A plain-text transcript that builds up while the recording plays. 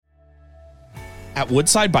At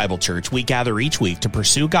Woodside Bible Church, we gather each week to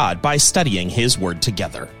pursue God by studying His Word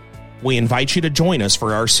together. We invite you to join us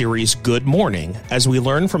for our series, Good Morning, as we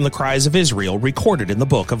learn from the cries of Israel recorded in the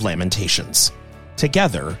book of Lamentations.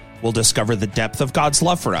 Together, we'll discover the depth of God's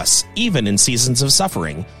love for us, even in seasons of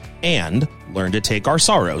suffering, and learn to take our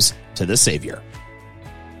sorrows to the Savior.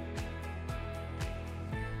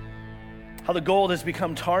 How the gold has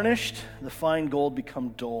become tarnished, the fine gold become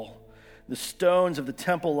dull. The stones of the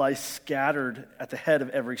temple lie scattered at the head of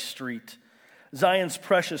every street. Zion's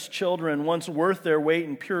precious children, once worth their weight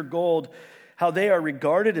in pure gold, how they are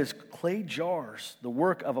regarded as clay jars, the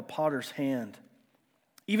work of a potter's hand.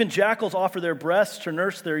 Even jackals offer their breasts to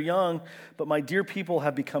nurse their young, but my dear people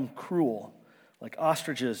have become cruel, like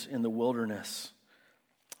ostriches in the wilderness.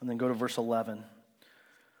 And then go to verse 11.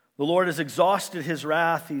 The Lord has exhausted his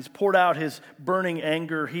wrath. He's poured out his burning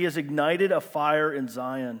anger. He has ignited a fire in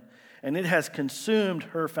Zion, and it has consumed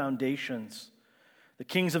her foundations. The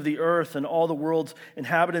kings of the earth and all the world's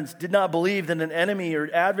inhabitants did not believe that an enemy or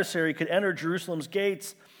adversary could enter Jerusalem's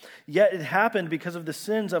gates. Yet it happened because of the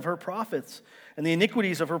sins of her prophets and the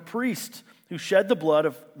iniquities of her priests, who shed the blood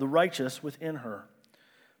of the righteous within her.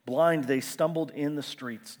 Blind, they stumbled in the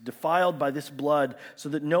streets, defiled by this blood, so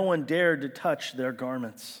that no one dared to touch their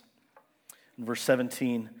garments. In verse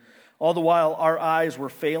 17, all the while our eyes were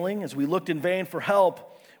failing as we looked in vain for help.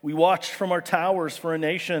 We watched from our towers for a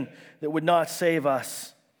nation that would not save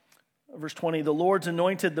us. Verse 20, the Lord's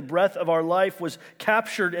anointed, the breath of our life, was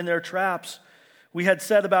captured in their traps. We had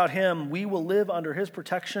said about him, we will live under his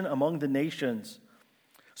protection among the nations.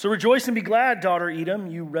 So rejoice and be glad, daughter Edom,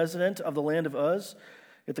 you resident of the land of Uz.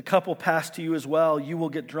 If the cup will pass to you as well, you will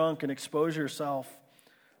get drunk and expose yourself.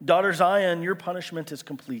 Daughter Zion, your punishment is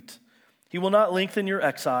complete. He will not lengthen your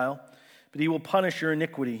exile, but he will punish your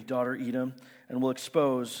iniquity, daughter Edom, and will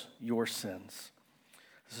expose your sins.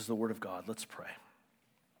 This is the word of God. Let's pray.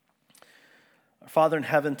 Our Father in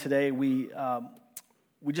heaven, today we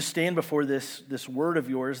just stand before this word of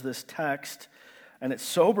yours, this text, and it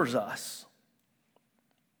sobers us.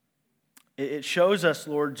 It shows us,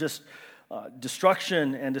 Lord, just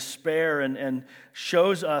destruction and despair, and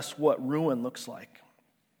shows us what ruin looks like.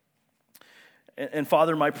 And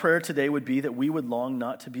Father, my prayer today would be that we would long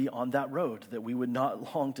not to be on that road, that we would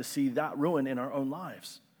not long to see that ruin in our own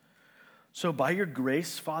lives. So by your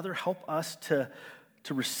grace, Father, help us to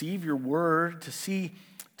receive your word, to see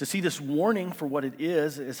this warning for what it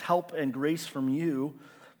is as help and grace from you,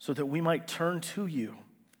 so that we might turn to you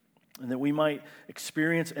and that we might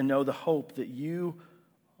experience and know the hope that you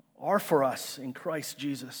are for us in Christ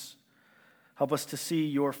Jesus. Help us to see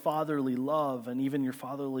your fatherly love and even your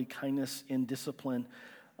fatherly kindness in discipline,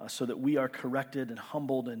 so that we are corrected and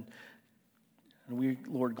humbled, and we,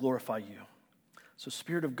 Lord, glorify you. So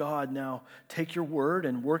Spirit of God, now take your word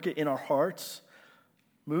and work it in our hearts.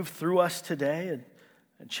 Move through us today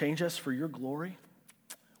and change us for your glory.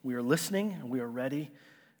 We are listening and we are ready,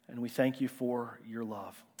 and we thank you for your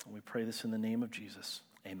love. And we pray this in the name of Jesus.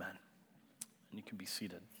 Amen. And you can be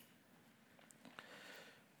seated.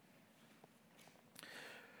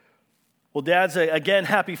 Well, dads, again,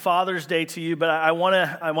 happy Father's Day to you, but I want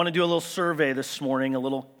to do a little survey this morning,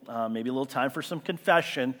 maybe a little time for some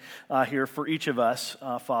confession here for each of us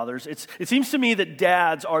fathers. It seems to me that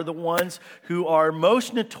dads are the ones who are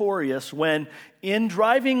most notorious when in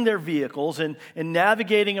driving their vehicles and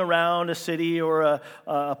navigating around a city or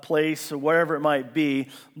a place or wherever it might be.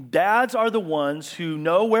 Dads are the ones who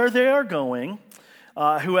know where they are going,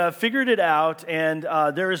 who have figured it out, and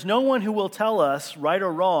there is no one who will tell us, right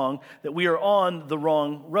or wrong, that we are on the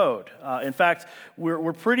wrong road. In fact,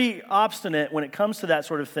 we're pretty obstinate when it comes to that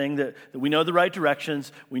sort of thing, that we know the right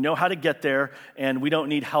directions, we know how to get there, and we don't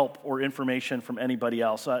need help or information from anybody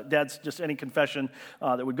else. Dad's, just any confession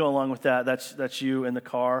that would go along with that, that's you in the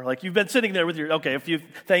car. Like, you've been sitting there with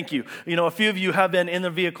thank you. You know, a few of you have been in the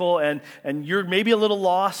vehicle, and you're maybe a little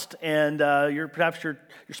lost, and perhaps your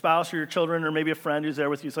spouse or your children or maybe a friend who's there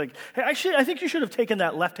with you. It's like, hey, I think you should have taken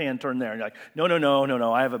that left-hand turn there. And you're like,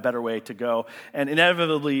 no, I have a better way to go. And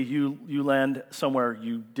inevitably, you land somewhere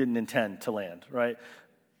you didn't intend to land, right?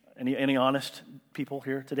 Any honest people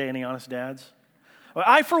here today? Any honest dads?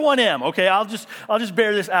 I, for one, am. Okay, I'll just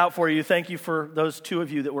bear this out for you. Thank you for those two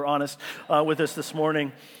of you that were honest with us this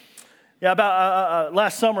morning. Yeah, about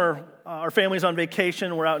last summer, our family's on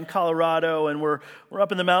vacation. We're out in Colorado, and we're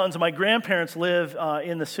up in the mountains. My grandparents live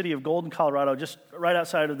in the city of Golden, Colorado, just right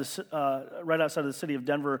outside of the city of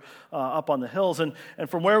Denver, up on the hills. And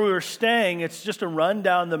from where we were staying, it's just a run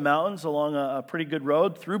down the mountains along a pretty good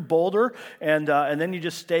road through Boulder, and then you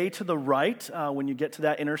just stay to the right when you get to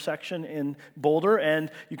that intersection in Boulder,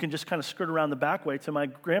 and you can just kind of skirt around the back way to my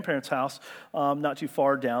grandparents' house, not too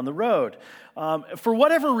far down the road. For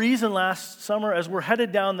whatever reason, last summer, as we're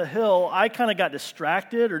headed down the hill, I kind of got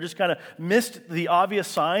distracted or just kind of missed the obvious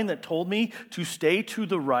sign that told me to stay to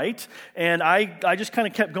the right, and I just kind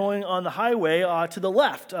of kept going on the highway to the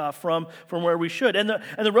left from where we should, and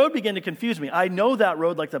the road began to confuse me. I know that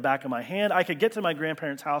road like the back of my hand. I could get to my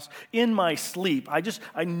grandparents' house in my sleep.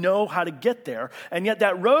 I know how to get there, and yet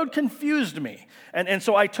that road confused me, and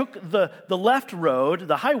so I took the left road,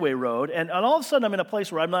 the highway road, and all of a sudden I'm in a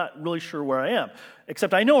place where I'm not really sure where I am,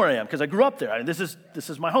 except I know where I am because I grew up there. This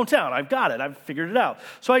is my hometown. I've got it. I've figured it out.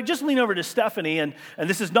 So I just lean over to Stephanie, and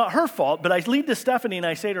this is not her fault, but I lead to Stephanie and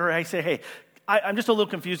I say to her, hey, I'm just a little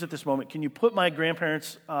confused at this moment. Can you put my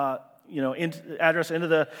grandparents' address into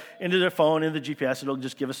the phone, into the GPS? It'll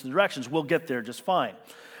just give us the directions. We'll get there just fine.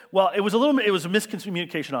 Well, it was a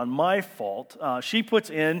miscommunication on my fault. She puts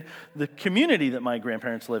in the community that my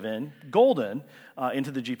grandparents live in, Golden,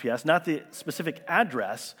 into the GPS, not the specific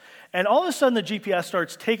address. And all of a sudden, the GPS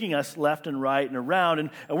starts taking us left and right and around, and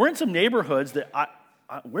we're in some neighborhoods that,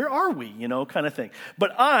 where are we, kind of thing.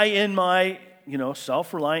 But I, in my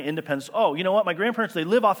self-reliant independence. Oh, you know what? My grandparents, they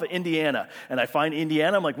live off of Indiana. And I find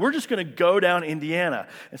Indiana. I'm like, we're just going to go down Indiana.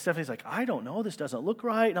 And Stephanie's like, I don't know. This doesn't look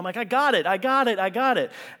right. And I'm like, I got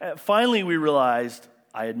it. Finally, we realized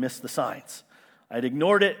I had missed the signs. I had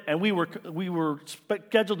ignored it, and we were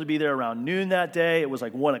scheduled to be there around noon that day. It was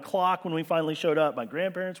like 1 o'clock when we finally showed up. My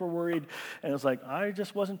grandparents were worried, and it was like, I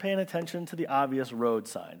just wasn't paying attention to the obvious road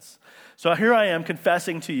signs. So here I am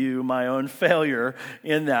confessing to you my own failure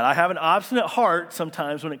in that. I have an obstinate heart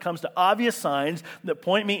sometimes when it comes to obvious signs that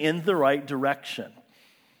point me in the right direction.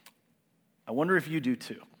 I wonder if you do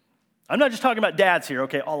too. I'm not just talking about dads here,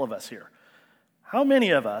 okay, all of us here. How many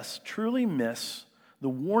of us truly miss the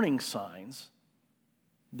warning signs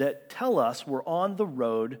that tell us we're on the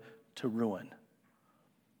road to ruin?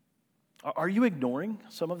 Are you ignoring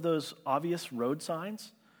some of those obvious road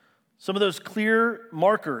signs? Some of those clear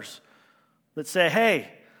markers that say, hey,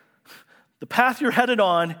 the path you're headed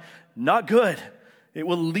on, not good. It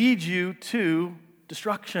will lead you to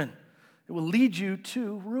destruction. It will lead you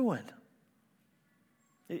to ruin.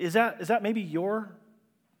 Is that maybe your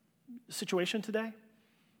situation today?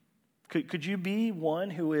 Could you be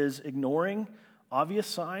one who is ignoring obvious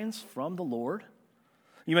signs from the Lord?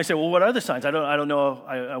 You may say, well, what are the signs? I don't know.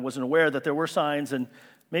 I wasn't aware that there were signs, and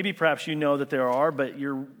maybe perhaps you know that there are, but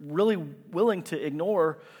you're really willing to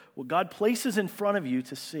ignore what God places in front of you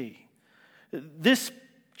to see. This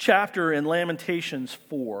chapter in Lamentations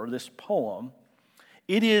 4, this poem,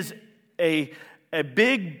 it is a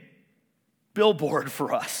big billboard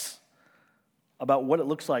for us about what it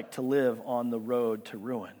looks like to live on the road to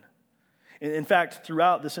ruin. In fact,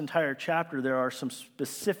 throughout this entire chapter, there are some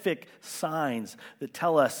specific signs that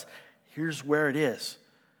tell us, here's where it is.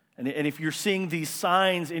 And if you're seeing these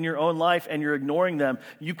signs in your own life and you're ignoring them,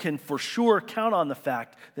 you can for sure count on the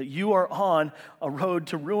fact that you are on a road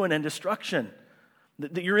to ruin and destruction,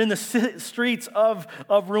 that you're in the streets of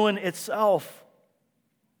ruin itself.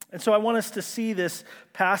 And so I want us to see this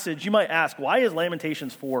passage. You might ask, why is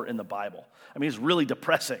Lamentations 4 in the Bible? I mean, it's really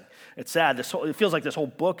depressing. It's sad. It feels like this whole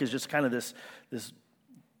book is just kind of this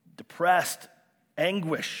depressed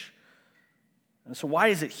anguish. And so why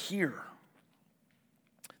is it here?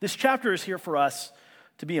 This chapter is here for us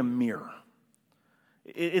to be a mirror.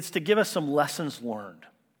 It's to give us some lessons learned.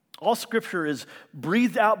 All Scripture is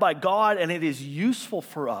breathed out by God, and it is useful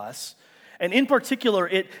for us. And in particular,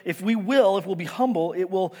 if we'll be humble, it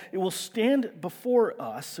will stand before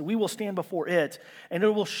us. We will stand before it, and it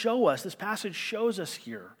will show us. This passage shows us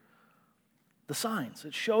here the signs.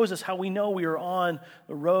 It shows us how we know we are on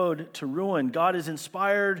the road to ruin. God has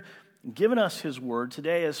inspired and given us His word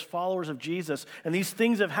today as followers of Jesus, and these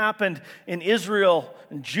things have happened in Israel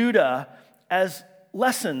and Judah as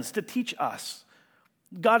lessons to teach us.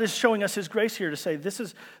 God is showing us His grace here to say,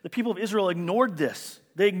 the people of Israel ignored this.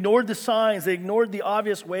 They ignored the signs. They ignored the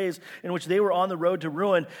obvious ways in which they were on the road to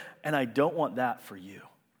ruin. And I don't want that for you.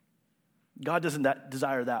 God doesn't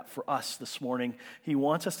desire that for us this morning. He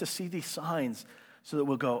wants us to see these signs so that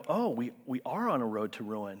we'll go, oh, we are on a road to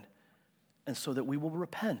ruin. And so that we will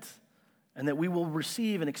repent and that we will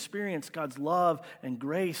receive and experience God's love and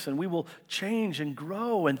grace, and we will change and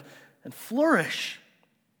grow and flourish,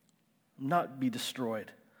 not be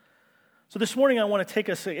destroyed. So this morning I want to take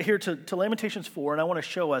us here to Lamentations 4, and I want to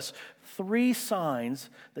show us 3 signs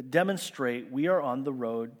that demonstrate we are on the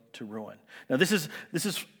road to ruin. Now this is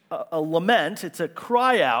a lament. It's a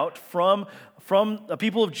cry out from the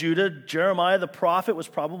people of Judah. Jeremiah the prophet was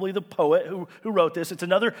probably the poet who wrote this. It's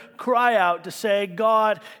another cry out to say,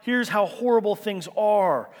 God, here's how horrible things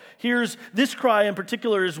are. This cry in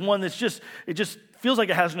particular is one that's just feels like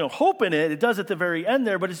it has no hope in it. It does at the very end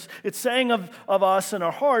there, but it's saying of us in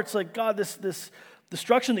our hearts, like, God, this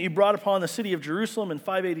destruction that you brought upon the city of Jerusalem in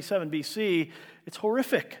 587 BC, it's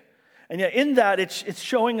horrific. And yet in that, it's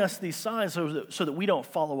showing us these signs so that we don't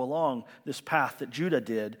follow along this path that Judah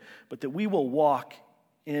did, but that we will walk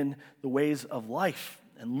in the ways of life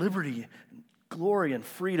and liberty and glory and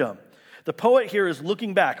freedom. The poet here is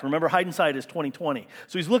looking back. Remember, hindsight is 20/20.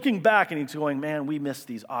 So he's looking back and he's going, man, we missed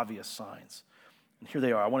these obvious signs. And here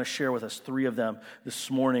they are. I want to share with us 3 of them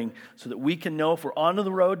this morning so that we can know if we're on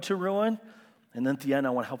the road to ruin. And then at the end,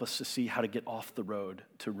 I want to help us to see how to get off the road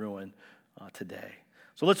to ruin today.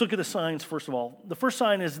 So let's look at the signs first of all. The first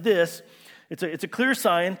sign is this. It's a clear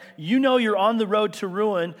sign. You know you're on the road to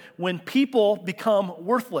ruin when people become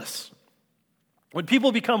worthless. When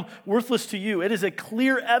people become worthless to you, it is a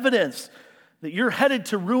clear evidence that you're headed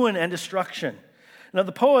to ruin and destruction. Now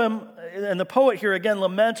the poet here again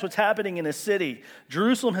laments what's happening in his city.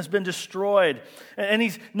 Jerusalem has been destroyed. And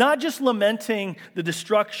he's not just lamenting the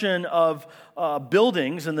destruction of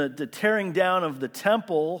buildings and the tearing down of the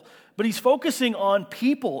temple, but he's focusing on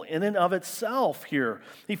people in and of itself here.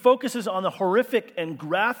 He focuses on the horrific and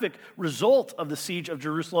graphic result of the siege of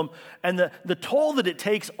Jerusalem and the toll that it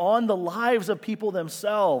takes on the lives of people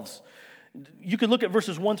themselves. You could look at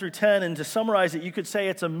verses 1 through 10, and to summarize it, you could say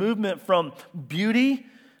it's a movement from beauty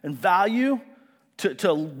and value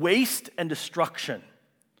to waste and destruction.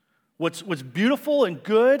 What's beautiful and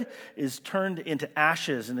good is turned into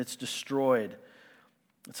ashes and it's destroyed.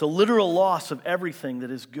 It's a literal loss of everything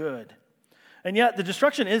that is good. And yet the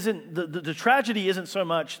destruction isn't, the tragedy isn't so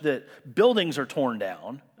much that buildings are torn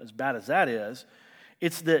down, as bad as that is.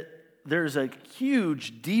 It's that there's a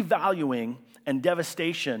huge devaluing and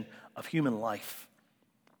devastation of human life.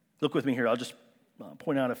 Look with me here. I'll just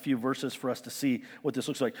point out a few verses for us to see what this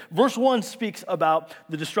looks like. Verse 1 speaks about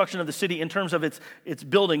the destruction of the city in terms of its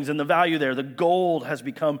buildings and the value there. The gold has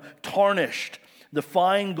become tarnished. The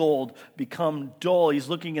fine gold become dull. He's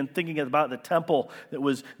looking and thinking about the temple that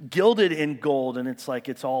was gilded in gold, and it's like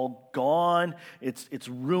it's all gone. It's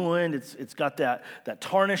ruined. It's got that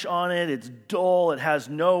tarnish on it. It's dull. It has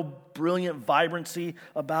no brilliant vibrancy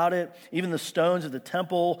about it. Even the stones of the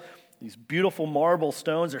temple, these beautiful marble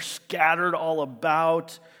stones, they're scattered all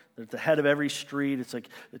about. They're at the head of every street. It's like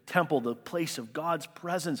the temple, the place of God's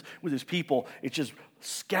presence with his people. It's just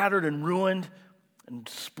scattered and ruined and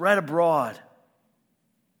spread abroad.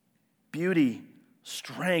 Beauty,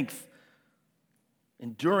 strength,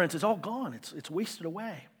 endurance, it's all gone. It's wasted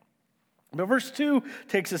away. But verse 2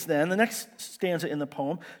 takes us then, the next stanza in the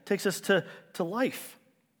poem, takes us to life,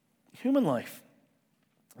 human life.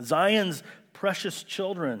 Zion's precious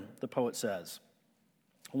children, the poet says,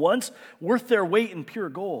 once worth their weight in pure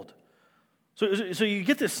gold. So you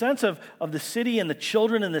get this sense of the city and the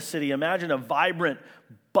children in the city. Imagine a vibrant,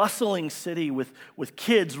 bustling city with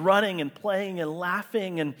kids running and playing and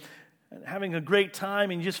laughing and having a great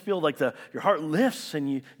time, and you just feel like your heart lifts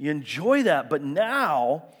and you enjoy that. But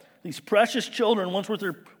now, these precious children, once worth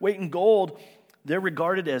their weight in gold, they're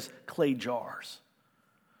regarded as clay jars.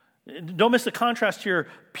 Don't miss the contrast here.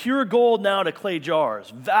 Pure gold now to clay jars.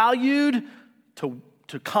 Valued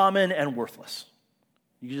to common and worthless.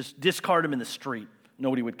 You could just discard them in the street.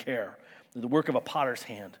 Nobody would care. The work of a potter's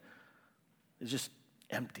hand is just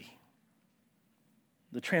empty.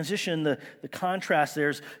 The transition, the contrast there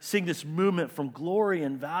is seeing this movement from glory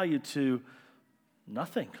and value to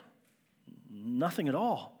nothing at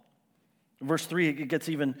all. In verse 3, it gets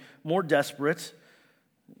even more desperate.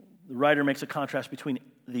 The writer makes a contrast between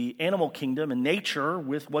the animal kingdom and nature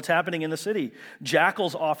with what's happening in the city.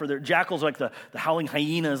 Jackals like the howling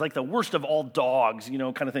hyenas, like the worst of all dogs,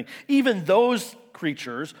 kind of thing. Even those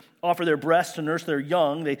creatures offer their breasts to nurse their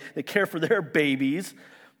young. They care for their babies,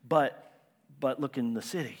 but look in the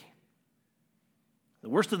city. The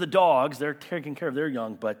worst of the dogs, they're taking care of their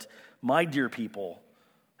young, but my dear people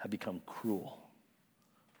have become cruel.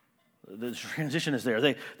 The transition is there.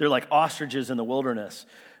 They're like ostriches in the wilderness.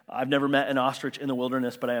 I've never met an ostrich in the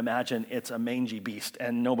wilderness, but I imagine it's a mangy beast,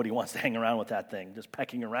 and nobody wants to hang around with that thing, just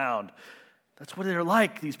pecking around. That's what they're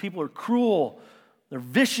like. These people are cruel. They're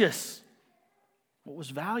vicious. What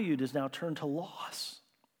was valued is now turned to loss.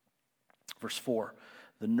 Verse 4.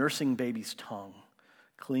 The nursing baby's tongue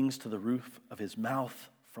clings to the roof of his mouth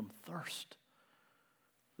from thirst.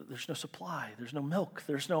 There's no supply, there's no milk,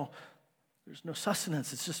 there's no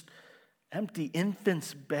sustenance. It's just empty.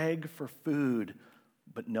 Infants beg for food,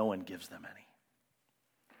 but no one gives them any.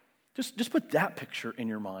 Just put that picture in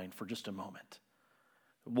your mind for just a moment.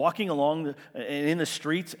 Walking along in the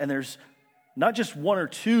streets, and there's not just one or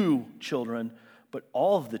two children, but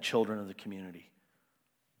all of the children of the community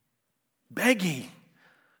begging,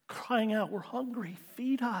 crying out, "We're hungry,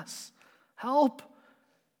 feed us, help."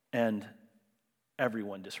 And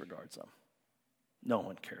everyone disregards them. No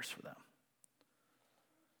one cares for them.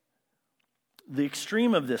 The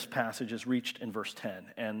extreme of this passage is reached in verse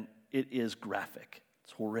 10, and it is graphic.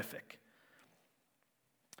 It's horrific.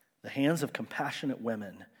 The hands of compassionate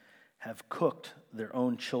women have cooked their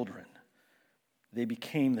own children. They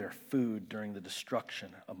became their food during the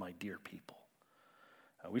destruction of my dear people.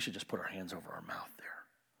 We should just put our hands over our mouth there.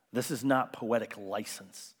 This is not poetic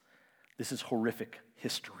license. This is horrific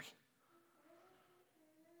history.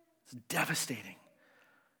 It's devastating.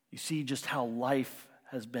 You see just how life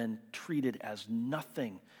has been treated as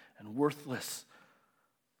nothing and worthless.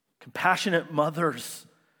 Compassionate mothers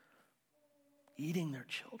eating their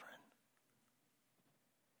children.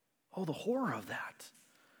 Oh, the horror of that.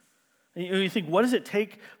 And you think, what does it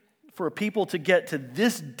take for a people to get to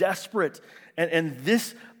this desperate and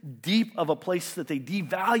this deep of a place that they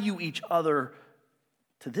devalue each other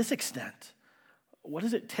to this extent? What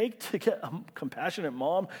does it take to get a compassionate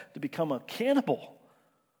mom to become a cannibal?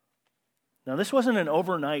 Now, this wasn't an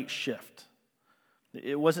overnight shift.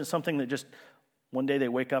 It wasn't something that just one day they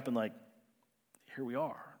wake up and like, here we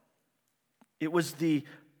are. It was the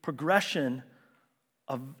progression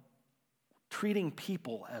of treating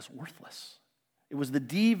people as worthless. It was the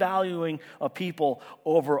devaluing of people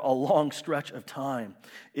over a long stretch of time.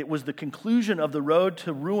 It was the conclusion of the road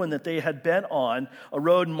to ruin that they had been on, a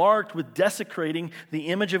road marked with desecrating the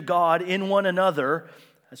image of God in one another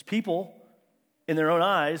as people, in their own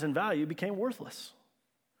eyes and value, became worthless.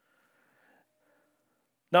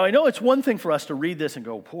 Now, I know it's one thing for us to read this and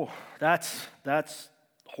go, "Whoa, that's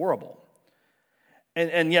horrible."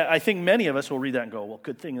 And yet I think many of us will read that and go, "Well,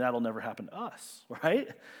 good thing that'll never happen to us," right?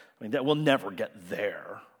 I mean, that we'll never get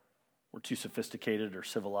there. We're too sophisticated or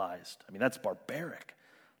civilized. I mean, that's barbaric.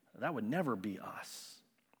 That would never be us.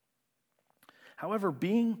 However,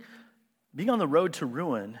 being on the road to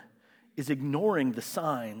ruin is ignoring the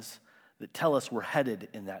signs that tell us we're headed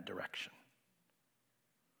in that direction.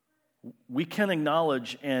 We can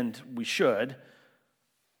acknowledge, and we should,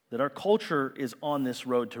 that our culture is on this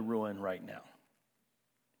road to ruin right now.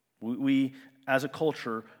 We as a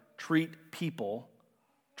culture, treat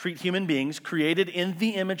human beings created in the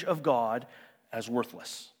image of God as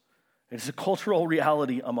worthless. It is a cultural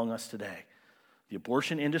reality among us today. The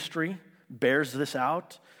abortion industry bears this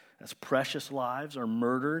out as precious lives are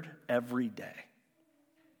murdered every day.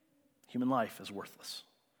 Human life is worthless.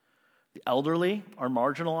 The elderly are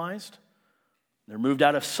marginalized. They're moved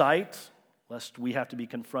out of sight, lest we have to be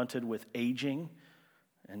confronted with aging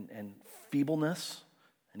and feebleness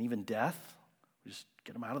and even death. We just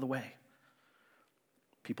get them out of the way.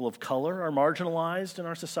 People of color are marginalized in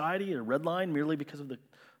our society or redlined merely because of the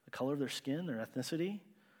color of their skin, their ethnicity.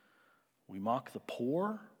 We mock the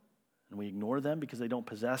poor and we ignore them because they don't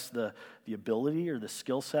possess the ability or the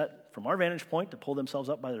skill set from our vantage point to pull themselves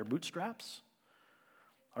up by their bootstraps.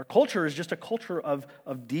 Our culture is just a culture of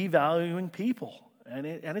devaluing people, and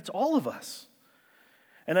it's all of us.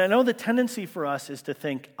 And I know the tendency for us is to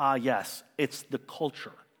think, yes, it's the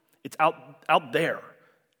culture. It's out there,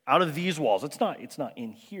 out of these walls. It's not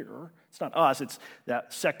in here. It's not us. It's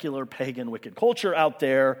that secular, pagan, wicked culture out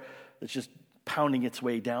there that's just pounding its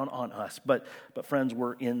way down on us. But friends,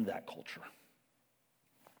 we're in that culture.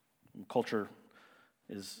 And culture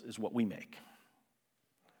is what we make.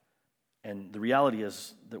 And the reality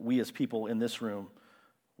is that we as people in this room,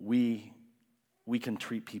 we can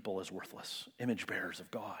treat people as worthless, image bearers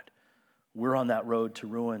of God. We're on that road to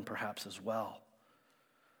ruin perhaps as well.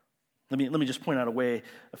 Let me just point out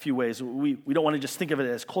a few ways. We don't want to just think of it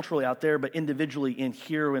as culturally out there, but individually in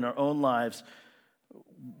here in our own lives.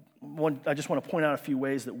 I just want to point out a few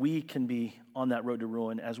ways that we can be on that road to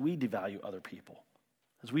ruin as we devalue other people,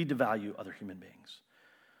 as we devalue other human beings.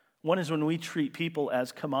 One is when we treat people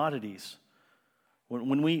as commodities.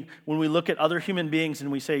 When we look at other human beings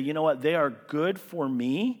and we say, you know what, they are good for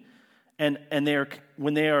me, and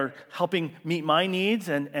when they are helping meet my needs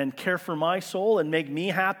and care for my soul and make me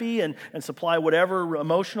happy and supply whatever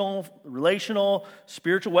emotional, relational,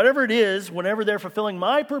 spiritual, whatever it is, whenever they're fulfilling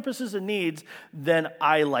my purposes and needs, then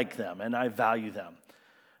I like them and I value them.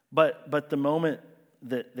 But the moment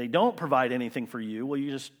that they don't provide anything for you, well,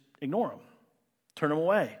 you just ignore them. Turn them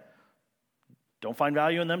away. Don't find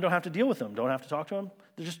value in them, don't have to deal with them, don't have to talk to them.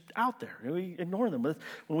 They're just out there. We ignore them. But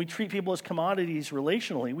when we treat people as commodities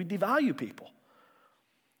relationally, we devalue people.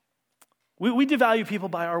 We devalue people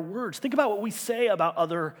by our words. Think about what we say about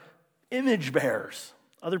other image bearers,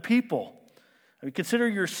 other people. I mean, consider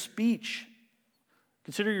your speech.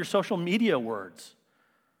 Consider your social media words.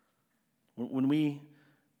 When we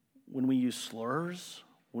use slurs,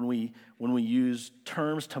 when we use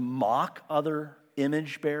terms to mock other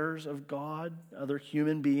image bearers of God, other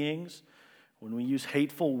human beings, when we use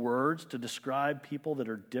hateful words to describe people that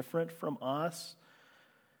are different from us,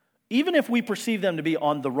 even if we perceive them to be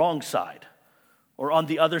on the wrong side or on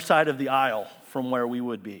the other side of the aisle from where we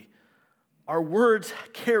would be, our words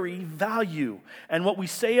carry value. And what we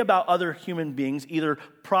say about other human beings either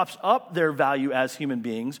props up their value as human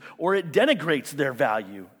beings or it denigrates their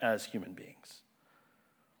value as human beings.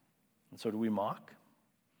 And so do we mock?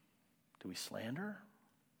 Do we slander?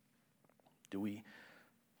 Do we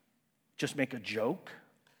just make a joke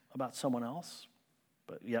about someone else,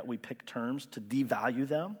 but yet we pick terms to devalue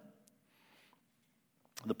them?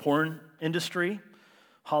 The porn industry,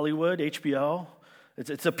 Hollywood, HBO,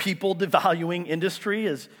 it's a people devaluing industry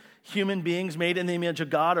as human beings made in the image of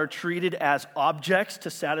God are treated as objects to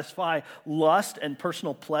satisfy lust and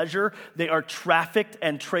personal pleasure. They are trafficked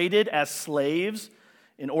and traded as slaves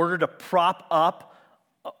in order to prop up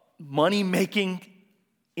a money-making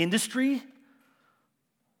industry.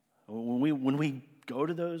 When we go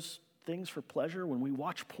to those things for pleasure, when we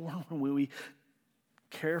watch porn, when we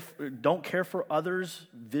don't care for others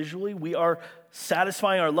visually, we are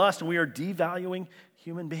satisfying our lust and we are devaluing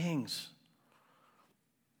human beings.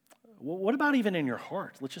 What about even in your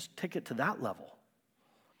heart? Let's just take it to that level.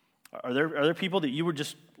 Are there people that you would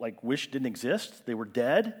just like wish didn't exist? They were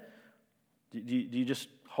dead? Do you just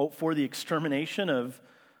hope for the extermination of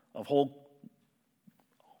whole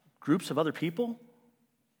groups of other people?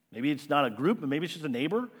 Maybe it's not a group, but maybe it's just a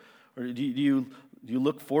neighbor. Or do you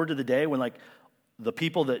look forward to the day when like the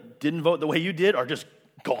people that didn't vote the way you did are just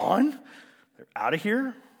gone? They're out of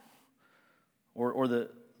here? Or the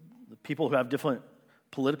people who have different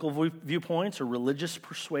political viewpoints or religious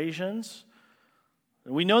persuasions?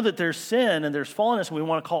 We know that there's sin and there's fallenness, and we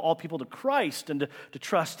want to call all people to Christ and to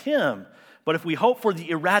trust Him. But if we hope for the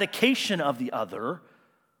eradication of the other,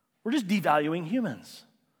 we're just devaluing humans.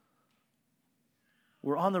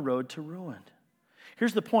 We're on the road to ruin.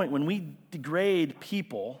 Here's the point. When we degrade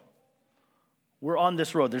people, we're on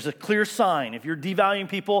this road. There's a clear sign. If you're devaluing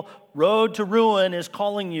people, road to ruin is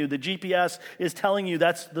calling you. The GPS is telling you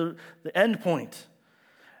that's the end point.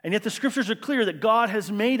 And yet the scriptures are clear that God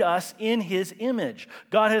has made us in His image.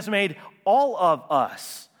 God has made all of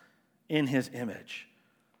us in His image.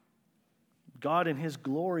 God in His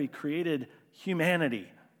glory created humanity,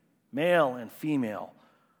 male and female,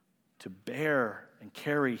 to bear and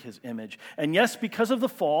carry His image. And yes, because of the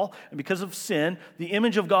fall and because of sin, the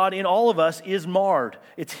image of God in all of us is marred.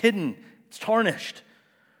 It's hidden. It's tarnished.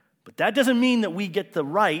 But that doesn't mean that we get the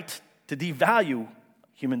right to devalue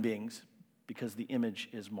human beings because the image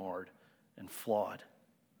is marred and flawed.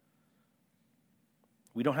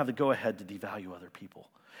 We don't have the go-ahead to devalue other people.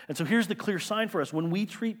 And so here's the clear sign for us. When we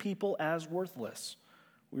treat people as worthless,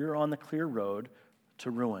 we are on the clear road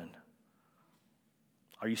to ruin.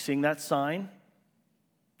 Are you seeing that sign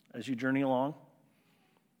as you journey along?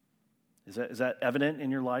 Is that evident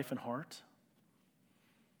in your life and heart?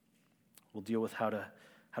 We'll deal with how to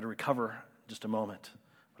recover in just a moment.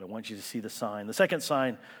 But I want you to see the sign. The second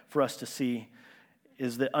sign for us to see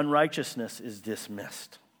is that unrighteousness is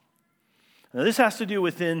dismissed. Now, this has to do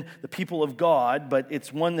within the people of God, but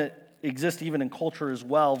it's one that exists even in culture as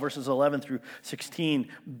well. Verses 11 through 16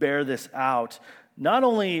 bear this out. Not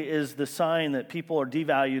only is the sign that people are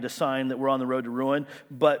devalued a sign that we're on the road to ruin,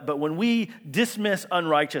 but when we dismiss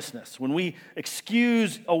unrighteousness, when we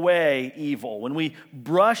excuse away evil, when we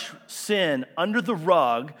brush sin under the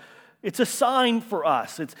rug, it's a sign for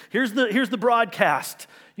us. Here's the broadcast.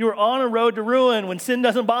 You are on a road to ruin when sin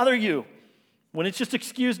doesn't bother you, when it's just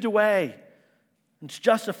excused away. It's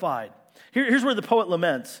justified. Here's where the poet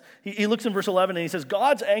laments. He looks in verse 11 and he says,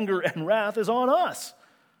 God's anger and wrath is on us.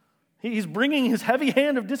 He's bringing His heavy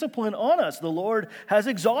hand of discipline on us. The Lord has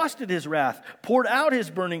exhausted His wrath, poured out His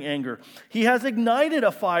burning anger. He has ignited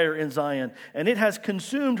a fire in Zion, and it has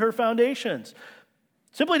consumed her foundations.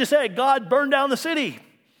 Simply to say, God burned down the city.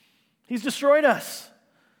 He's destroyed us.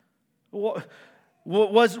 What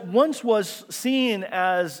once was seen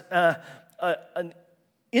as an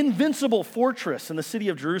invincible fortress in the city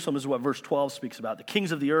of Jerusalem is what verse 12 speaks about. The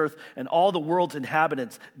kings of the earth and all the world's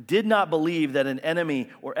inhabitants did not believe that an enemy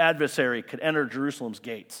or adversary could enter Jerusalem's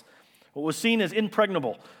gates. What was seen as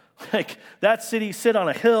impregnable. Like that city sit on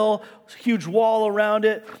a hill, a huge wall around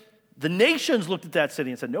it. The nations looked at that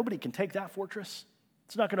city and said, nobody can take that fortress.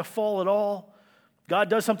 It's not going to fall at all. God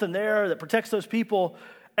does something there that protects those people.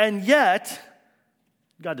 And yet,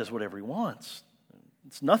 God does whatever he wants.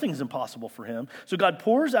 Nothing's impossible for him. So God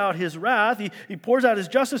pours out his wrath. He pours out his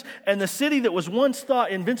justice. And the city that was once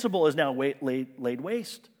thought invincible is now laid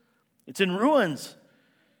waste. It's in ruins.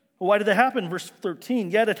 Well, why did that happen? Verse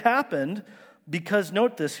 13, yet it happened because,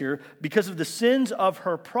 note this here, because of the sins of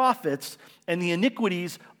her prophets and the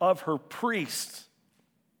iniquities of her priests.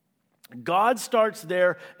 God starts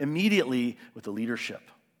there immediately with the leadership.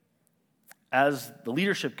 As the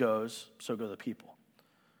leadership goes, so go the people.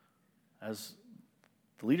 As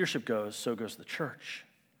the leadership goes, so goes the church.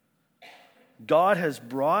 God has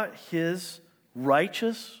brought his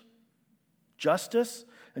righteous justice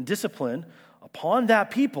and discipline upon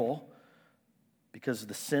that people because of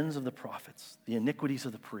the sins of the prophets, the iniquities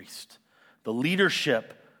of the priest, the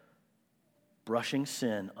leadership brushing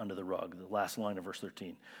sin under the rug. The last line of verse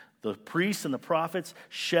 13. The priests and the prophets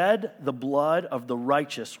shed the blood of the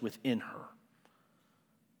righteous within her.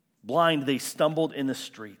 Blind, they stumbled in the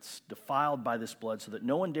streets, defiled by this blood, so that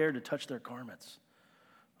no one dared to touch their garments.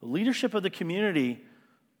 The leadership of the community,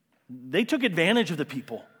 they took advantage of the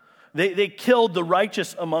people. They killed the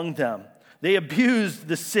righteous among them. They abused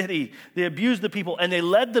the city. They abused the people, and they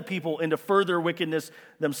led the people into further wickedness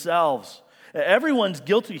themselves. Everyone's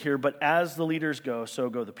guilty here, but as the leaders go, so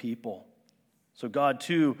go the people. So God,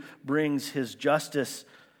 too, brings his justice.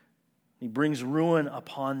 He brings ruin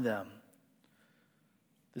upon them.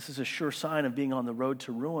 This is a sure sign of being on the road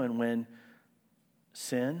to ruin when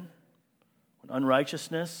sin, when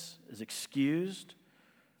unrighteousness is excused.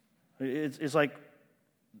 It's like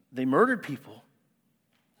they murdered people.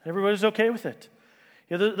 Everybody's okay with it.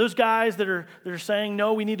 You know, those guys that are saying,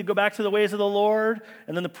 no, we need to go back to the ways of the Lord,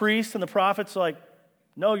 and then the priests and the prophets are like,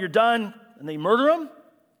 no, you're done, and they murder them.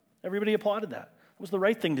 Everybody applauded that. It was the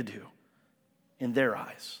right thing to do in their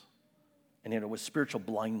eyes. And yet it was spiritual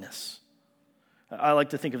blindness. I like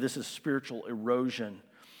to think of this as spiritual erosion.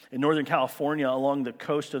 In Northern California, along the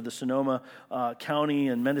coast of the Sonoma County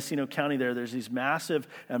and Mendocino County there's these massive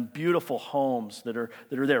and beautiful homes that are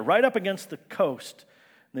there right up against the coast.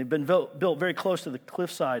 And they've been built very close to the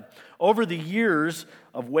cliffside. Over the years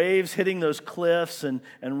of waves hitting those cliffs and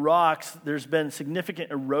rocks, there's been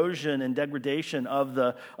significant erosion and degradation of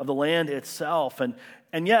the land itself.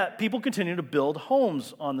 And yet, people continue to build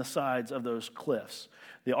homes on the sides of those cliffs.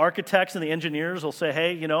 The architects and the engineers will say,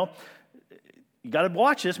 hey, you got to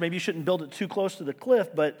watch this. Maybe you shouldn't build it too close to the cliff,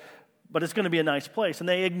 but it's going to be a nice place. And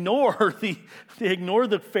they ignore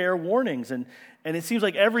the fair warnings. And it seems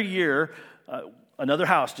like every year, another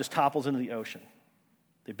house just topples into the ocean.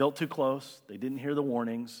 They built too close. They didn't hear the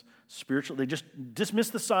warnings. They just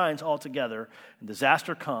dismiss the signs altogether. And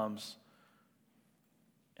disaster comes,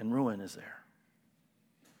 and ruin is there.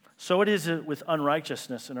 So it is with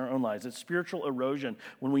unrighteousness in our own lives. It's spiritual erosion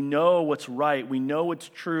when we know what's right, we know what's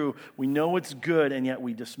true, we know what's good, and yet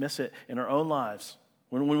we dismiss it in our own lives.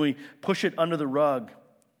 When we push it under the rug.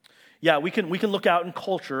 Yeah, we can look out in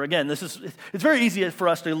culture. Again, it's very easy for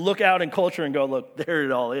us to look out in culture and go, look, there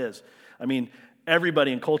it all is. I mean,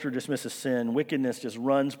 everybody in culture dismisses sin. Wickedness just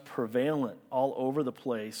runs prevalent all over the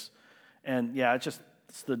place. And yeah, it's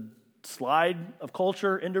the slide of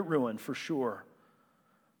culture into ruin for sure.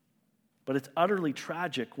 But it's utterly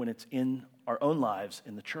tragic when it's in our own lives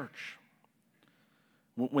in the church.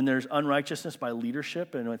 When there's unrighteousness by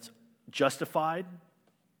leadership and it's justified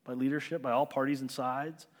by leadership, by all parties and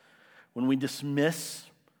sides. When we dismiss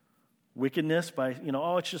wickedness by,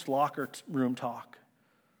 it's just locker room talk.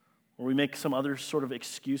 Or we make some other sort of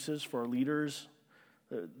excuses for our leaders.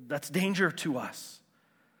 That's danger to us.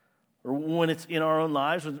 Or when it's in our own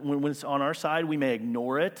lives, when it's on our side, we may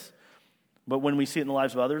ignore it. But when we see it in the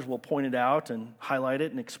lives of others, we'll point it out and highlight it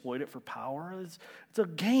and exploit it for power. It's a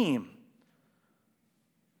game.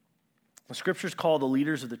 The scriptures call the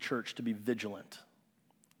leaders of the church to be vigilant,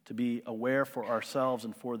 to be aware for ourselves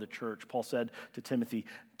and for the church. Paul said to Timothy,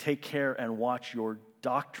 take care and watch your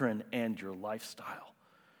doctrine and your lifestyle.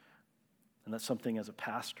 And that's something as a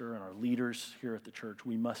pastor and our leaders here at the church,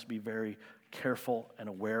 we must be very careful and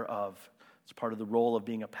aware of. It's part of the role of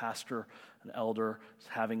being a pastor, an elder, is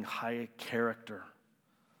having high character.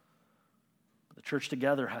 The church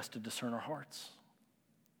together has to discern our hearts.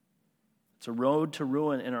 It's a road to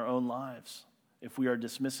ruin in our own lives if we are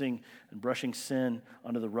dismissing and brushing sin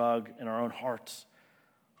under the rug in our own hearts.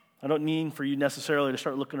 I don't mean for you necessarily to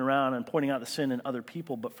start looking around and pointing out the sin in other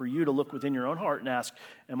people, but for you to look within your own heart and ask,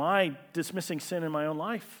 am I dismissing sin in my own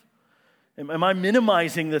life? Am I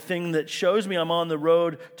minimizing the thing that shows me I'm on the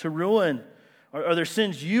road to ruin? Are there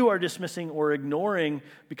sins you are dismissing or ignoring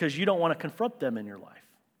because you don't want to confront them in your life?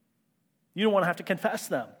 You don't want to have to confess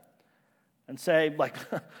them and say, like,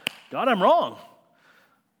 God, I'm wrong.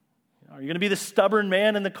 Are you going to be the stubborn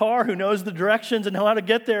man in the car who knows the directions and know how to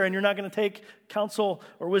get there, and you're not going to take counsel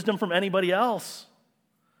or wisdom from anybody else?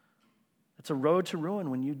 It's a road to ruin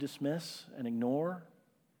when you dismiss and ignore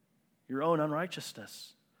your own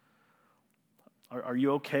unrighteousness. Are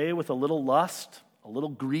you okay with a little lust, a little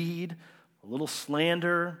greed, a little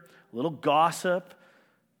slander, a little gossip,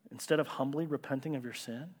 instead of humbly repenting of your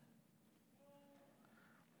sin?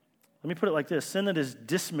 Let me put it like this. Sin that is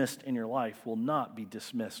dismissed in your life will not be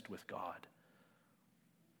dismissed with God.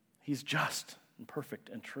 He's just and perfect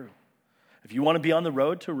and true. If you want to be on the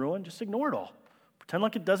road to ruin, just ignore it all. Pretend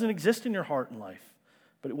like it doesn't exist in your heart and life,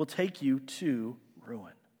 but it will take you to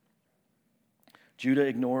ruin. Judah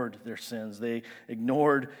ignored their sins. They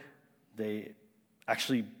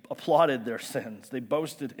actually applauded their sins. They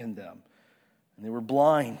boasted in them, and they were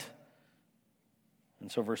blind.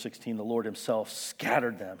 And so verse 16, the Lord himself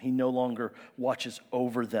scattered them. He no longer watches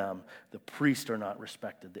over them. The priests are not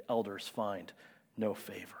respected. The elders find no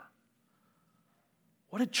favor.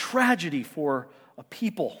 What a tragedy for a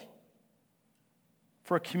people,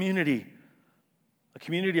 for a community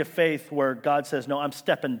of faith where God says, no, I'm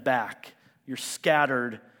stepping back. You're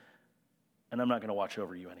scattered, and I'm not going to watch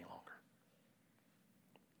over you any longer.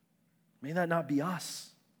 May that not be us.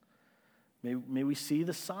 May we see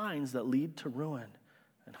the signs that lead to ruin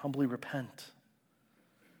and humbly repent.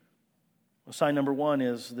 Well, sign number one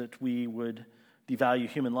is that we would devalue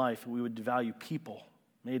human life. We would devalue people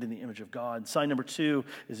made in the image of God. Sign number two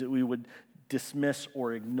is that we would dismiss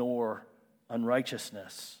or ignore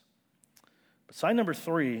unrighteousness. But sign number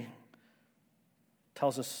three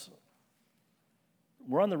tells us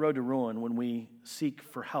we're on the road to ruin when we seek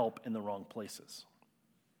for help in the wrong places.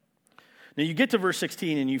 Now you get to verse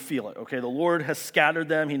 16 and you feel it. Okay, the Lord has scattered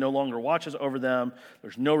them. He no longer watches over them.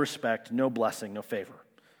 There's no respect, no blessing, no favor.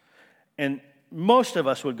 And most of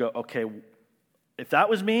us would go, okay, if that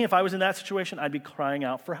was me, if I was in that situation, I'd be crying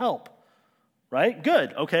out for help. Right?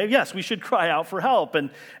 Good. Okay, yes, we should cry out for help. And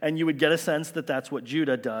you would get a sense that that's what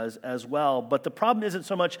Judah does as well. But the problem isn't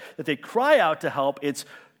so much that they cry out to help, it's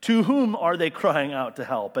to whom are they crying out to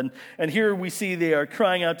help? And here we see they are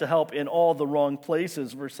crying out to help in all the wrong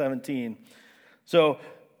places, verse 17. So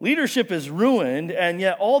leadership is ruined, and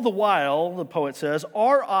yet all the while, the poet says,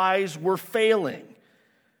 our eyes were failing.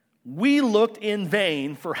 We looked in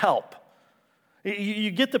vain for help. You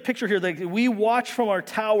get the picture here that we watch from our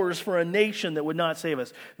towers for a nation that would not save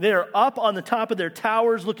us. They are up on the top of their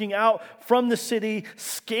towers, looking out from the city,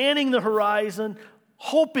 scanning the horizon,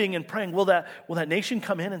 hoping and praying, will that nation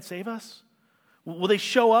come in and save us? Will they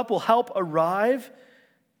show up? Will help arrive?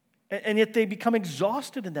 And yet they become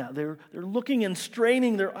exhausted in that. They're looking and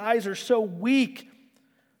straining. Their eyes are so weak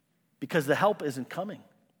because the help isn't coming.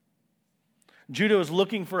 Judah is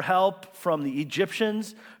looking for help from the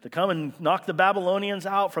Egyptians to come and knock the Babylonians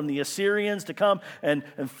out, from the Assyrians to come and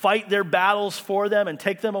fight their battles for them and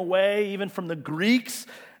take them away, even from the Greeks.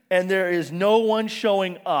 And there is no one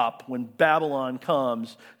showing up when Babylon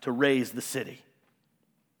comes to raise the city.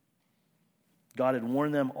 God had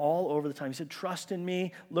warned them all over the time. He said, trust in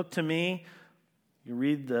me, look to me. You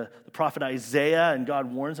read the prophet Isaiah, and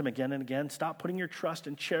God warns them again and again, stop putting your trust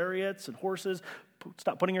in chariots and horses.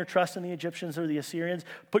 Stop putting your trust in the Egyptians or the Assyrians.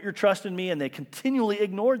 Put your trust in me, and they continually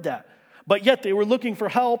ignored that. But yet they were looking for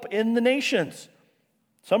help in the nations.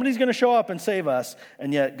 Somebody's going to show up and save us,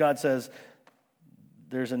 and yet God says,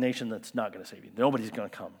 there's a nation that's not going to save you. Nobody's going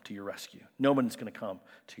to come to your rescue. Nobody's going to come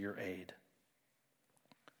to your aid.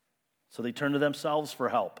 So they turn to themselves for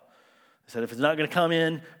help. They said, if it's not going to come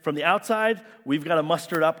in from the outside, we've got to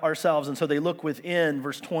muster it up ourselves. And so they look within,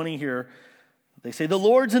 verse 20 here. They say, the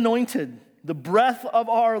Lord's anointed, the breath of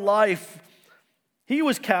our life. He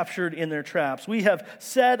was captured in their traps. We have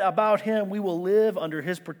said about him, we will live under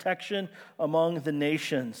his protection among the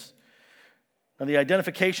nations. Now, the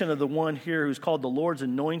identification of the one here who's called the Lord's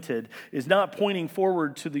anointed is not pointing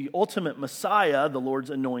forward to the ultimate Messiah, the Lord's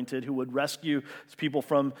anointed, who would rescue his people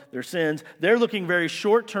from their sins. They're looking very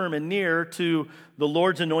short-term and near to the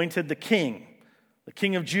Lord's anointed, the King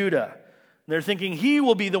of Judah. They're thinking he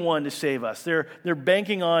will be the one to save us. They're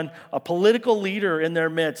banking on a political leader in their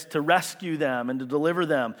midst to rescue them and to deliver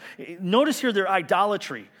them. Notice here their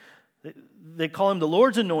idolatry. They call him the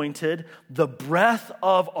Lord's anointed, the breath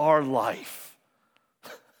of our life.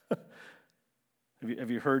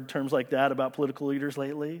 Have you heard terms like that about political leaders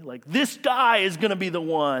lately? Like, this guy is going to be the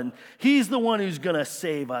one. He's the one who's going to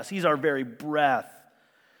save us. He's our very breath.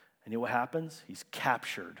 And you know what happens? He's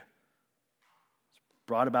captured. He's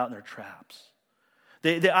brought about in their traps.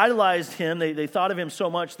 They idolized him. They thought of him so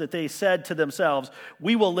much that they said to themselves,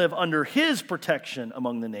 we will live under his protection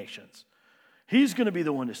among the nations. He's going to be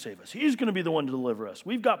the one to save us. He's going to be the one to deliver us.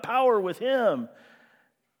 We've got power with him.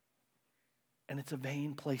 And it's a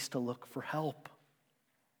vain place to look for help.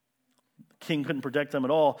 The king couldn't protect them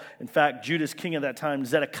at all. In fact, Judah's king at that time,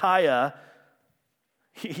 Zedekiah,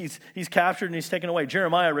 he's captured and he's taken away.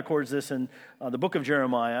 Jeremiah records this in the book of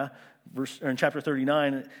Jeremiah, in chapter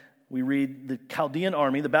 39. We read, the Chaldean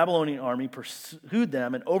army, the Babylonian army, pursued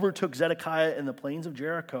them and overtook Zedekiah in the plains of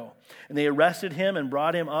Jericho. And they arrested him and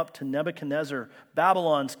brought him up to Nebuchadnezzar,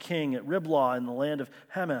 Babylon's king, at Riblah in the land of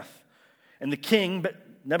Hamath. And the king,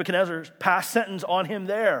 Nebuchadnezzar, passed sentence on him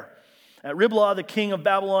there. At Riblah, the king of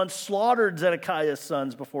Babylon slaughtered Zedekiah's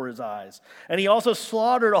sons before his eyes. And he also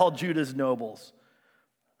slaughtered all Judah's nobles.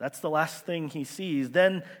 That's the last thing he sees.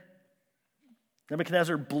 Then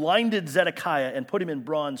Nebuchadnezzar blinded Zedekiah and put him in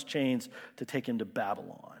bronze chains to take him to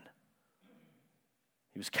Babylon.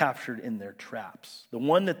 He was captured in their traps. The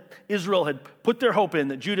one that Israel had put their hope in,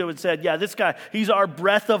 that Judah had said, yeah, this guy, he's our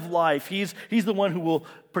breath of life. He's the one who will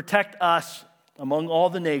protect us among all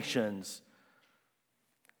the nations.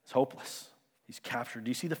 It's hopeless. He's captured. Do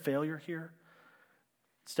you see the failure here?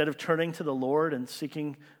 Instead of turning to the Lord and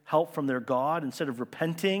seeking help from their God, instead of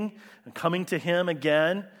repenting and coming to him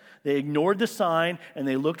again, they ignored the sign and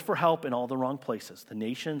they looked for help in all the wrong places. The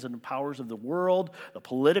nations and the powers of the world, the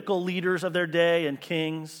political leaders of their day and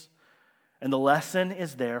kings. And the lesson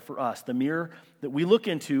is there for us. The mirror that we look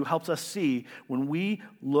into helps us see when we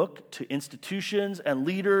look to institutions and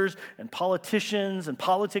leaders and politicians and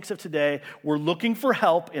politics of today, we're looking for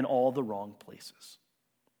help in all the wrong places.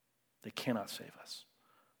 They cannot save us.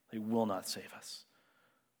 They will not save us,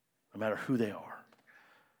 no matter who they are.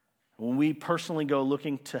 When we personally go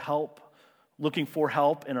looking for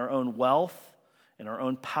help in our own wealth, in our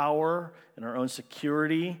own power, in our own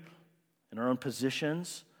security, in our own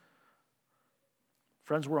positions,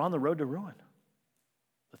 friends, we're on the road to ruin.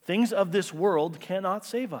 The things of this world cannot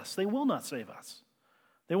save us. They will not save us.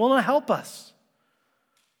 They will not help us.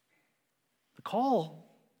 The call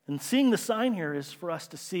and seeing the sign here is for us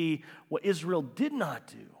to see what Israel did not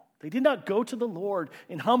do. They did not go to the Lord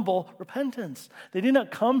in humble repentance. They did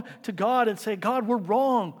not come to God and say, God, we're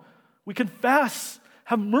wrong. We confess.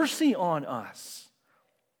 Have mercy on us.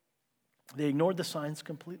 They ignored the signs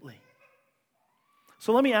completely.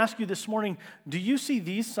 So let me ask you this morning, do you see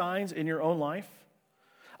these signs in your own life?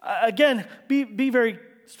 Again, be very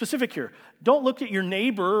specific here. Don't look at your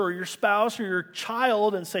neighbor or your spouse or your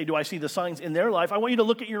child and say, do I see the signs in their life? I want you to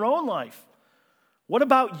look at your own life. What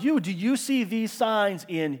about you? Do you see these signs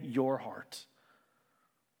in your heart?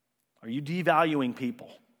 Are you devaluing people?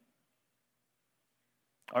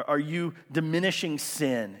 Are you diminishing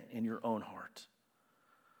sin in your own heart?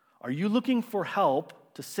 Are you looking for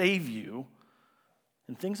help to save you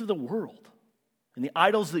in things of the world, in the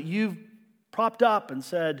idols that you've propped up and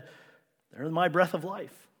said, they're my breath of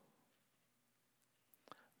life?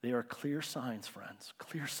 They are clear signs, friends,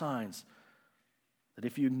 clear signs that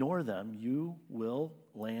if you ignore them, you will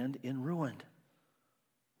land in ruin.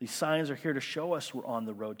 These signs are here to show us we're on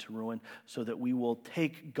the road to ruin so that we will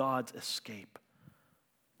take God's escape,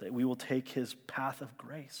 that we will take his path of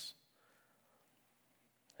grace.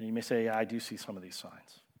 And you may say, yeah, I do see some of these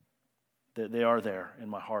signs. They are there in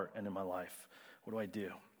my heart and in my life. What do I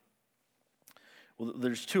do? Well,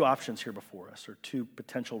 there's two options here before us, or two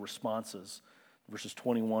potential responses. Verses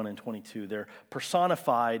 21 and 22, they're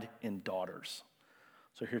personified in daughters.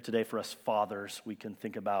 So here today for us fathers, we can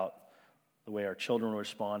think about the way our children will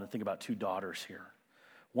respond and think about two daughters here.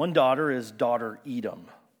 One daughter is daughter Edom.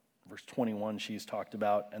 Verse 21 she's talked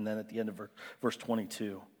about, and then at the end of verse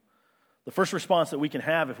 22. The first response that we can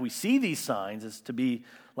have if we see these signs is to be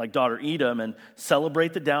like daughter Edom and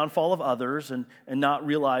celebrate the downfall of others and not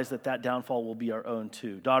realize that downfall will be our own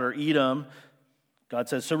too. Daughter Edom, God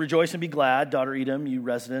says, so rejoice and be glad, daughter Edom, you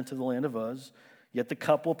resident of the land of Uz. Yet the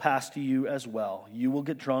cup will pass to you as well. You will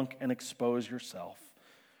get drunk and expose yourself.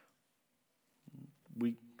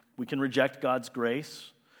 We can reject God's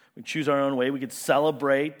grace. We choose our own way. We could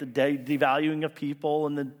celebrate the devaluing of people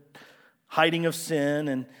and the hiding of sin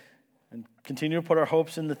and continue to put our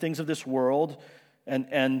hopes in the things of this world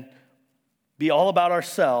and be all about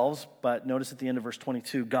ourselves. But notice at the end of verse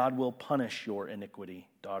 22, God will punish your iniquity,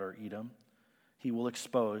 daughter Edom. He will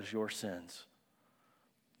expose your sins.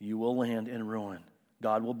 You will land in ruin.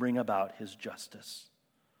 God will bring about his justice.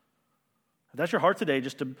 If that's your heart today,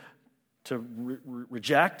 just to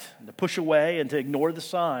reject, and to push away, and to ignore the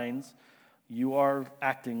signs, you are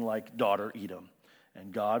acting like daughter Edom.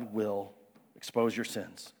 and God will expose your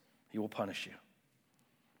sins. He will punish you.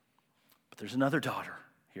 But there's another daughter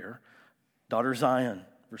here, daughter Zion,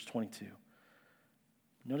 verse 22.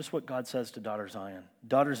 Notice what God says to daughter Zion.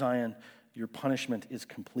 Daughter Zion, your punishment is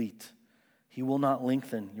complete. He will not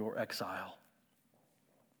lengthen your exile.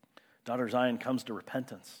 Daughter Zion comes to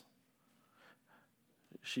repentance.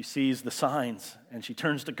 She sees the signs and she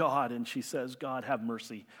turns to God and she says, God, have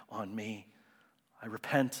mercy on me. I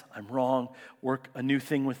repent, I'm wrong, work a new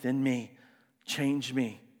thing within me, change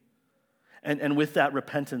me. And with that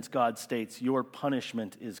repentance, God states, your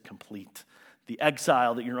punishment is complete. The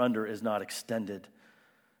exile that you're under is not extended.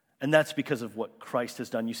 And that's because of what Christ has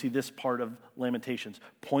done. You see, this part of Lamentations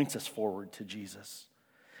points us forward to Jesus.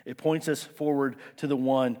 It points us forward to the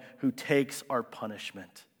one who takes our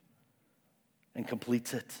punishment and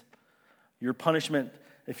completes it. Your punishment,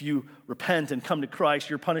 if you repent and come to Christ,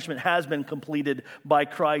 your punishment has been completed by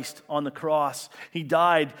Christ on the cross. He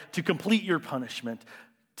died to complete your punishment,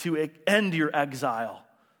 to end your exile,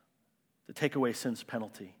 to take away sin's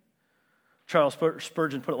penalty. Charles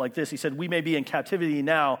Spurgeon put it like this. He said, we may be in captivity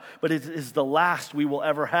now, but it is the last we will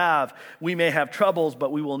ever have. We may have troubles,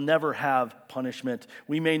 but we will never have punishment.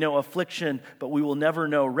 We may know affliction, but we will never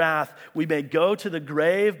know wrath. We may go to the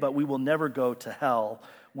grave, but we will never go to hell.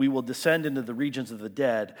 We will descend into the regions of the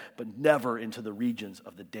dead, but never into the regions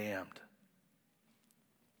of the damned.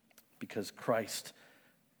 Because Christ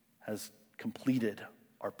has completed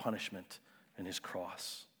our punishment in his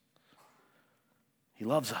cross. He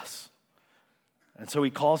loves us. And so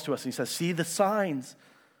he calls to us and he says, see the signs.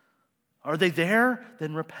 Are they there?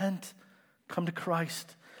 Then repent. Come to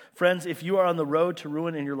Christ. Friends, if you are on the road to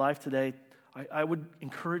ruin in your life today, I would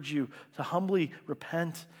encourage you to humbly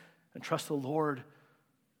repent and trust the Lord,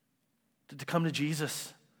 to come to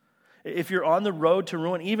Jesus. If you're on the road to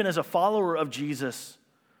ruin, even as a follower of Jesus,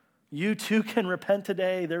 you too can repent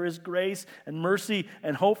today. There is grace and mercy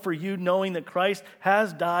and hope for you, knowing that Christ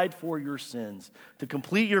has died for your sins to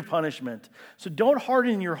complete your punishment. So don't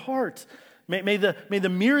harden your heart. May the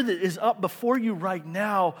mirror that is up before you right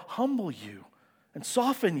now humble you and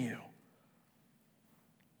soften you.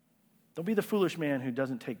 Don't be the foolish man who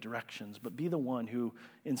doesn't take directions, but be the one who,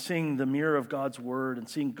 in seeing the mirror of God's word and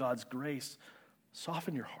seeing God's grace,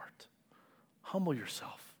 soften your heart, humble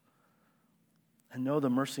yourself. And know the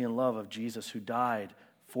mercy and love of Jesus who died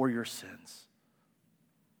for your sins,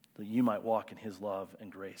 that you might walk in his love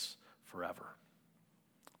and grace forever.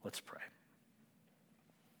 Let's pray.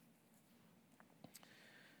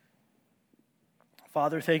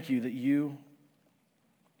 Father, thank you that you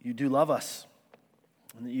do love us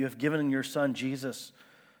and that you have given your Son Jesus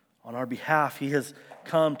on our behalf. He has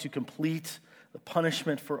come to complete the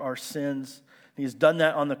punishment for our sins. He has done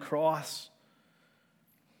that on the cross.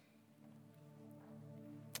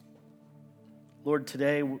 Lord,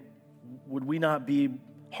 today, would we not be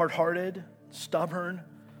hard-hearted, stubborn,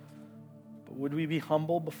 but would we be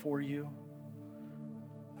humble before you?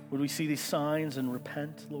 Would we see these signs and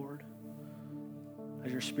repent, Lord?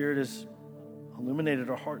 As your Spirit has illuminated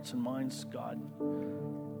our hearts and minds, God,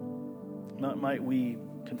 might we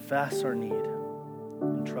confess our need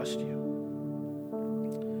and trust you.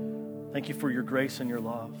 Thank you for your grace and your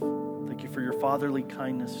love. Thank you for your fatherly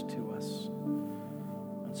kindness to us.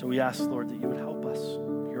 And so we ask, Lord, that you would help us,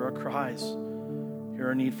 hear our cries, hear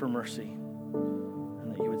our need for mercy, and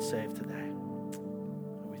that you would save today.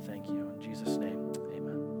 And we thank you. In Jesus' name,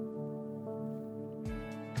 amen.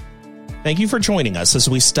 Thank you for joining us as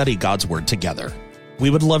we study God's Word together. We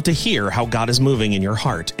would love to hear how God is moving in your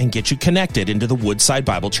heart and get you connected into the Woodside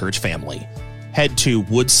Bible Church family. Head to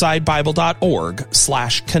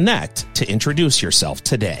woodsidebible.org/connect to introduce yourself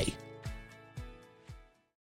today.